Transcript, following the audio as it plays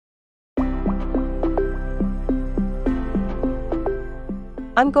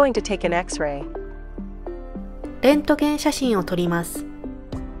I'm going to take an X-ray. レントゲン写真を撮ります。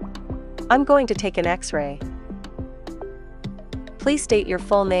I'm going to take an X-ray. Please state your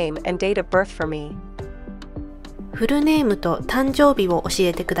full name and date of birth for me. フルネームと誕生日を教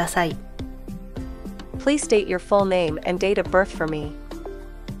えてください。Please state your full name and date of birth for me.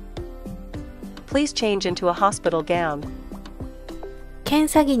 Please change into a hospital gown. 検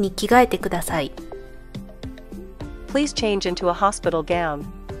査着に着替えてください。Please change into a hospital gown.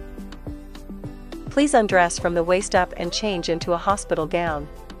 Please undress from the waist up and change into a hospital gown.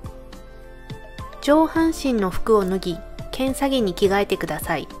 上半身の服を脱ぎ、検査着に着替えてくだ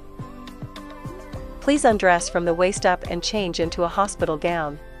さい。Please undress from the waist up and change into a hospital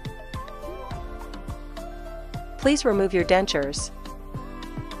gown. Please remove your dentures.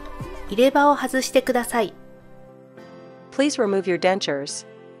 入れ歯を外してください。Please remove your dentures.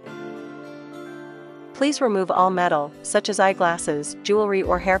 Please remove all metal, such as eyeglasses, jewelry,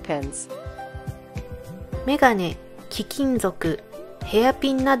 or hairpins. メガネ、貴金属、ヘア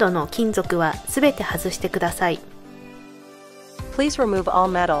ピンなどの金属はすべて外してください。Please remove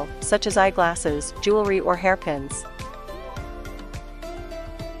all metal, such as eyeglasses, jewelry, or hairpins.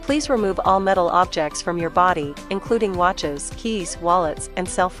 Please remove all metal objects from your body, including watches, keys, wallets, and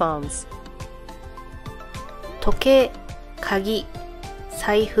cell phones. 時計、鍵、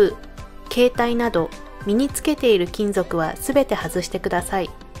財布、携帯など身につけている金属はすべて外してください。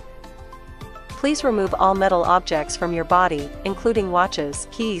Please remove all metal objects from your body, including watches,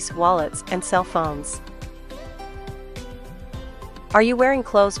 keys, wallets, and cell phones. Are you wearing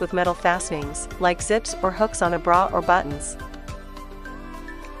clothes with metal fastenings, like zips or hooks on a bra or buttons?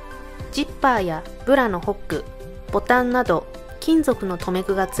 ジッパーやブラのホック、ボタンなど金属の留め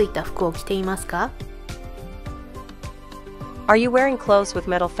具がついた服を着ていますか？ Are you wearing clothes with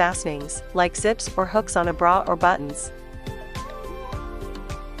metal fastenings, like zips or hooks on a bra or buttons?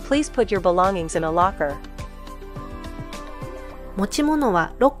 Please put your belongings in a locker. 持ち物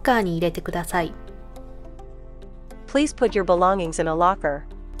はロッカーに入れてください。Please put your belongings in a locker.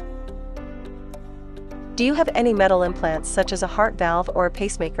 Do you have any metal implants such as a heart valve or a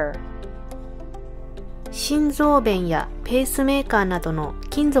pacemaker? 心臓弁やペースメーカーなどの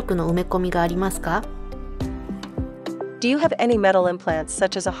金属の埋め込みがありますか？ Do you have any metal implants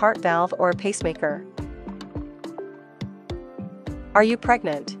such as a heart valve or a pacemaker? Are you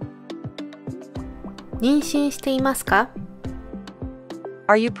pregnant? 妊娠していますか？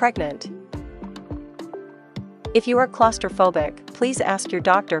 Are you pregnant? If you are claustrophobic, please ask your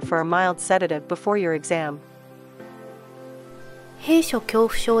doctor for a mild sedative before your exam. 閉所恐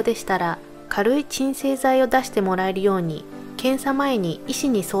怖症でしたら、軽い鎮静剤を出してもらえるように、検査前に医師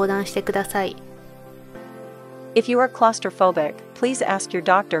に相談してください。If you are claustrophobic, please ask your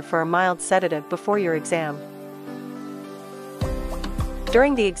doctor for a mild sedative before your exam.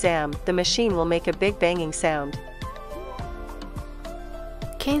 During the exam, the machine will make a big banging sound.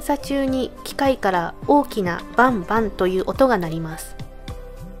 検査中に機械から大きなバンバンという音が鳴ります。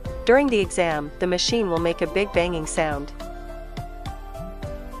During the exam, the machine will make a big banging sound.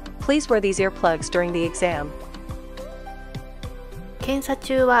 Please wear these earplugs during the exam. 検査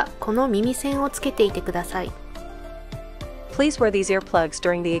中はこの耳栓をつけていてください。Please wear these earplugs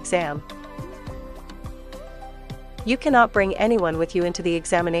during the exam. You cannot bring anyone with you into the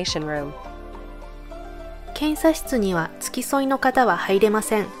examination room. 検査室には付き添いの方は入れま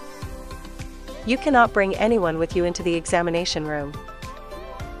せん。You cannot bring anyone with you into the examination room.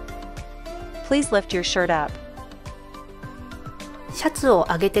 Please lift your shirt up. シャツを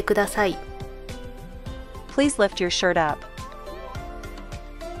上げてください。Please lift your shirt up.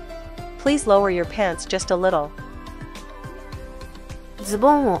 Please lower your pants just a little. ズ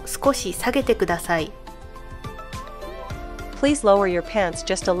ボンを少し下げてください。Please lower your pants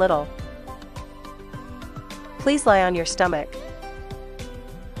just a little. Please lie on your stomach.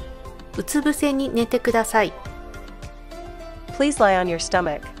 うつ伏せに寝てください。Please lie on your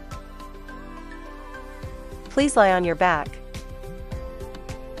stomach. Please lie on your back.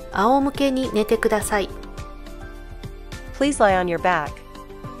 仰向けに寝てください。Please lie on your back.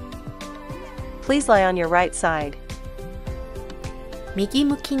 Please lie on your right side. 右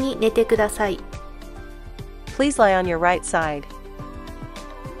向きに寝てください。Please lie on your right side.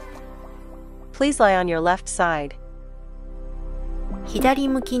 Please lie on your left side. 左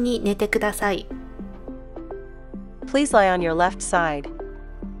向きに寝てください。Please lie on your left side.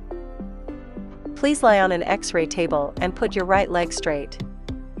 Please lie on an X-ray table and put your right leg straight.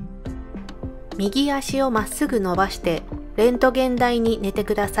 右足をまっすぐ伸ばしてレントゲン台に寝て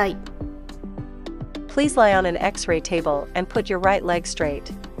ください。Please lie on an X-ray table and put your right leg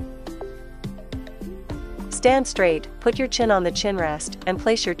straight. Stand straight, put your chin on the chin rest, and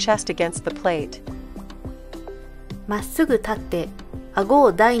place your chest against the plate. まっすぐ立って、顎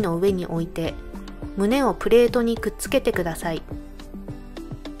を台の上に置いて、胸をプレートにくっつけてください。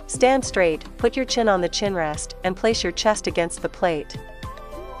Stand straight, put your chin on the chin rest, and place your chest against the plate.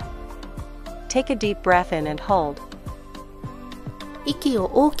 Take a deep breath in and hold. 息を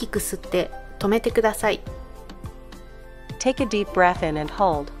大きく吸って止めてください。Take a deep breath in and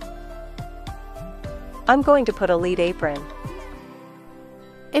hold. I'm going to put a lead apron.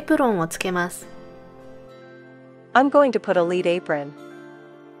 エプロンをつけます。I'm going to put a lead apron.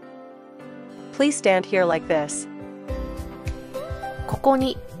 Please stand here like this. ここ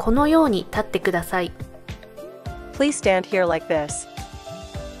にこのように立ってください。Please stand here like this.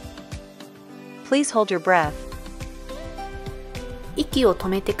 Please hold your breath. 息を止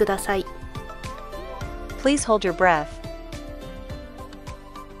めてください。Please hold your breath.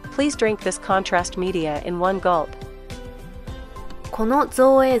 Please drink this contrast media in one gulp. この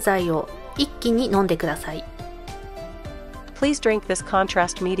造影剤を一気に飲んでください。Please drink this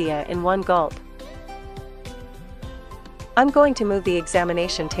contrast media in one gulp. I'm going to move the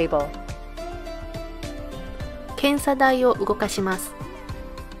examination table. 検査台を動かします。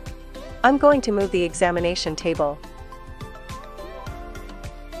I'm going to move the examination table.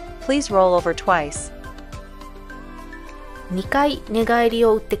 Please roll over twice. 2回寝返り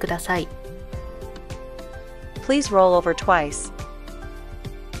を打ってください。Please roll over twice.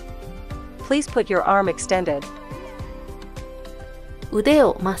 Please put your arm extended. 腕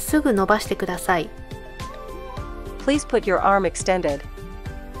をまっすぐ伸ばしてください。Please put your arm extended.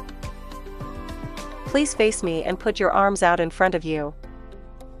 Please face me and put your arms out in front of you.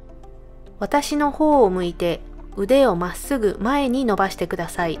 私の方を向いて腕をまっすぐ前に伸ばしてくだ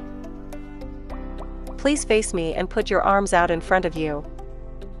さい。Please face me and put your arms out in front of you.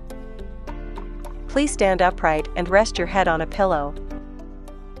 Please stand upright and rest your head on a pillow.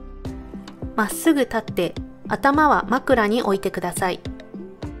 まっすぐ立って頭は枕に置いてください。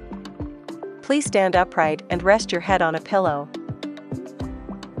Please stand upright and rest your head on a pillow.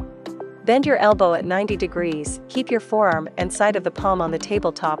 Bend your elbow at 90 degrees, keep your forearm and side of the palm on the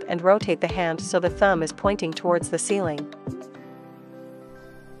tabletop and rotate the hand so the thumb is pointing towards the ceiling.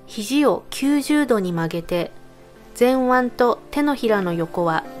 肘を90度に曲げて、前腕と手のひらの横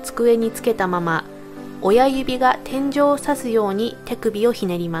は机につけたまま、親指が天井を指すように手首をひ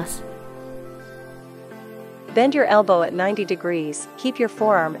ねります。Bend your elbow at 90 degrees, keep your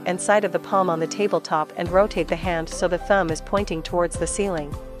forearm and side of the palm on the tabletop and rotate the hand so the thumb is pointing towards the ceiling.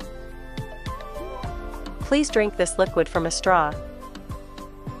 Please drink this liquid from a straw.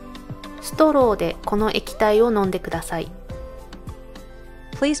 ストローでこの液体を飲んでください。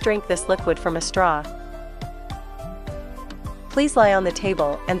Please drink this liquid from a straw. Please lie on the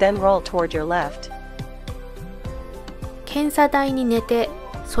table and then roll toward your left. 検査台に寝て、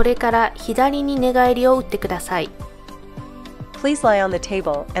それから左に寝返りを打ってください。Please lie on the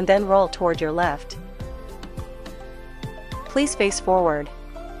table and then roll toward your left. Please face forward.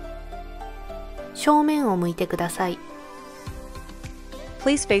 正面を向いてください。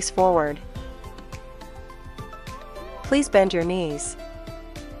Please face forward. Please bend your knees.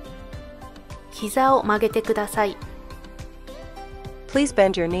 膝を曲げてください。Please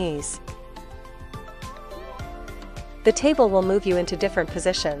bend your knees. The table will move you into different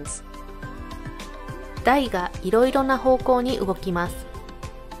positions. 台がいろいろな方向に動きます。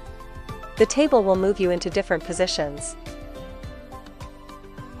The table will move you into different positions.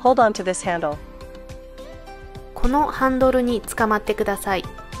 Hold on to this handle. このハンドルにつかまってください。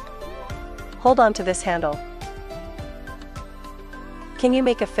Hold on to this handle. Can you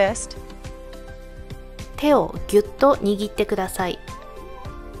make a fist? 手をぎゅっと握ってください。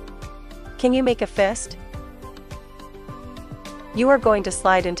Can you make a fist? You are going to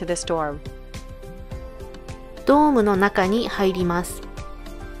slide into this dorm. ドームの中に入ります。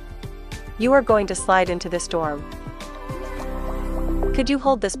You are going to slide into this dorm. Could you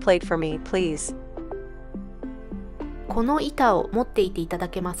hold this plate for me, please? この板を持っていていただ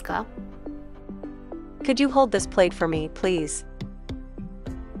けますか？ Could you hold this plate for me, please?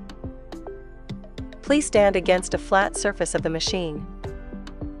 Please stand against a flat surface of the machine.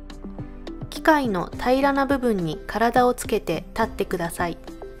 機械の平らな部分に体をつけて立ってください。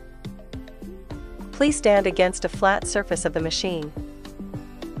Please stand against a flat surface of the machine.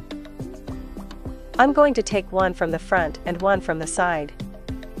 I'm going to take one from the front and one from the side.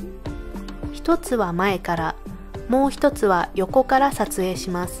 一つは前から、もう一つは横から撮影し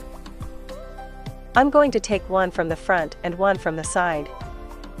ます。I'm going to take one from the front and one from the side.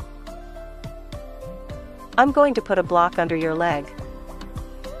 I'm going to put a block under your leg.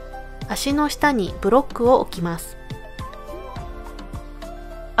 足の下にブロックを置きます。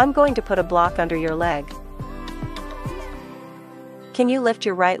I'm going to put a block under your leg. Can you lift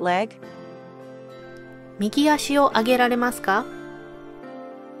your right leg? 右足を上げられますか？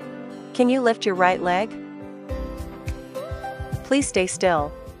 Can you lift your right leg? Please stay still.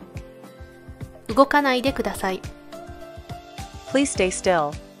 動かないでください。Please stay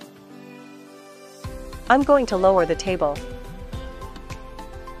still. I'm going to lower the table.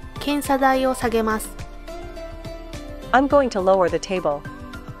 検査台を下げます。I'm going to lower the table.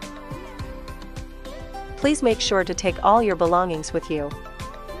 Please make sure to take all your belongings with you.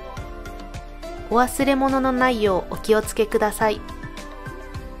 お忘れ物のないようお気をつけください。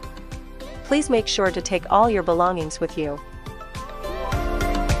Please make sure to take all your belongings with you.